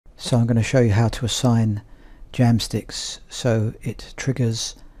So I'm going to show you how to assign Jamstix so it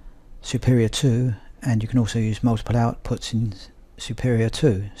triggers Superior 2, and you can also use multiple outputs in Superior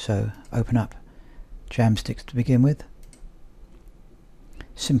 2. So open up Jamstix to begin with.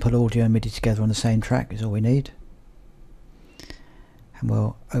 Simple audio and MIDI together on the same track is all we need. And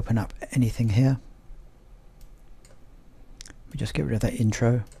we'll open up anything here. We just get rid of that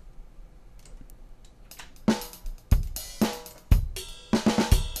intro.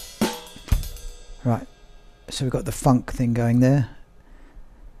 Right, so we've got the funk thing going there,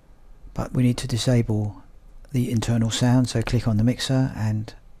 but we need to disable the internal sound, so click on the mixer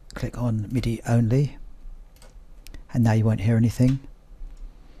and click on MIDI only, and now you won't hear anything.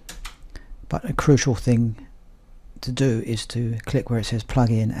 But a crucial thing to do is to click where it says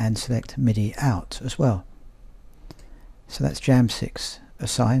plug in and select MIDI out as well. So that's Jamstix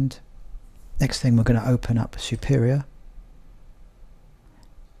assigned. Next thing, we're going to open up Superior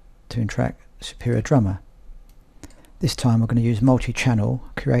to track Superior Drummer. This time we're going to use multi-channel,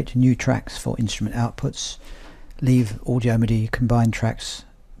 create new tracks for instrument outputs, leave audio MIDI combined tracks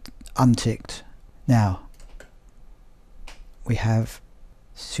unticked. Now we have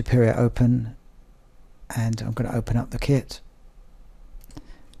Superior open, and I'm going to open up the kit,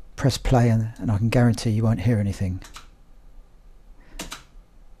 press play, and I can guarantee you won't hear anything.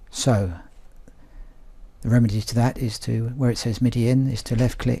 So the remedy to that is to, where it says MIDI in, is to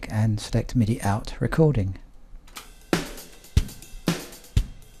left click and select MIDI out recording.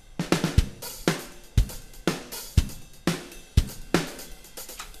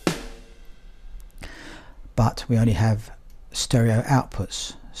 But we only have stereo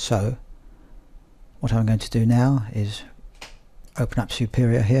outputs, so what I'm going to do now is open up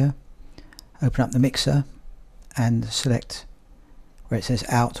Superior here, open up the mixer and select where it says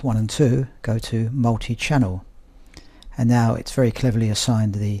out 1 and 2, go to multi-channel, and now it's very cleverly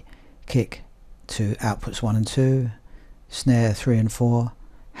assigned the kick to outputs 1 and 2, snare 3 and 4,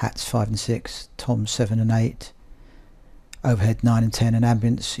 hats 5 and 6, toms 7 and 8, overhead 9 and 10, and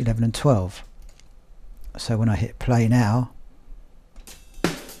ambience 11 and 12. So when I hit play now,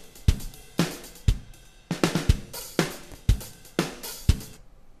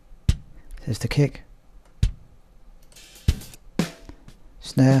 there's the kick,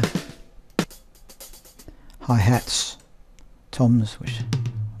 snare, hi-hats, toms, which,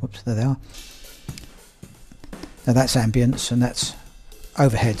 whoops, there they are. Now that's ambience and that's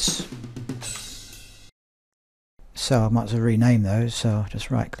overheads. So I might as well rename those, so I'll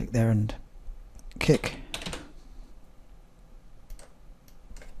just right click there and kick,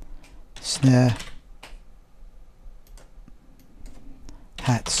 snare,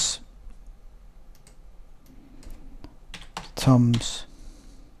 hats, toms,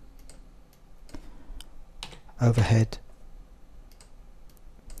 overhead,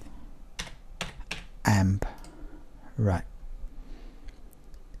 amp. Right.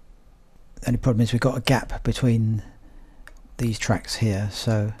 The only problem is we've got a gap between these tracks here,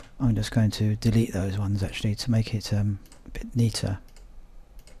 so I'm just going to delete those ones actually to make it a bit neater.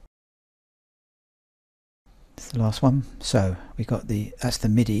 It's the last one. So we got that's the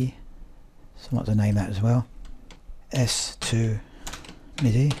MIDI, so I want to name that as well. S2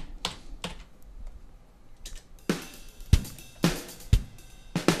 MIDI.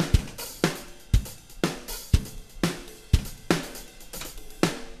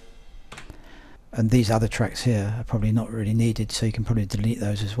 And these other tracks here are probably not really needed, so you can probably delete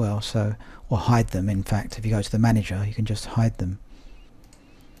those as well, so, or hide them. In fact, if you go to the manager you can just hide them.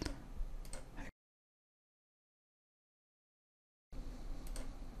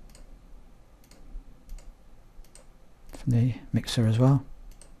 From the mixer as well.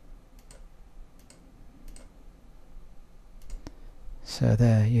 So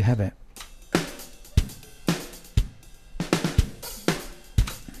there you have it.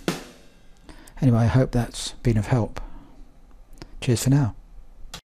 Anyway, I hope that's been of help. Cheers for now.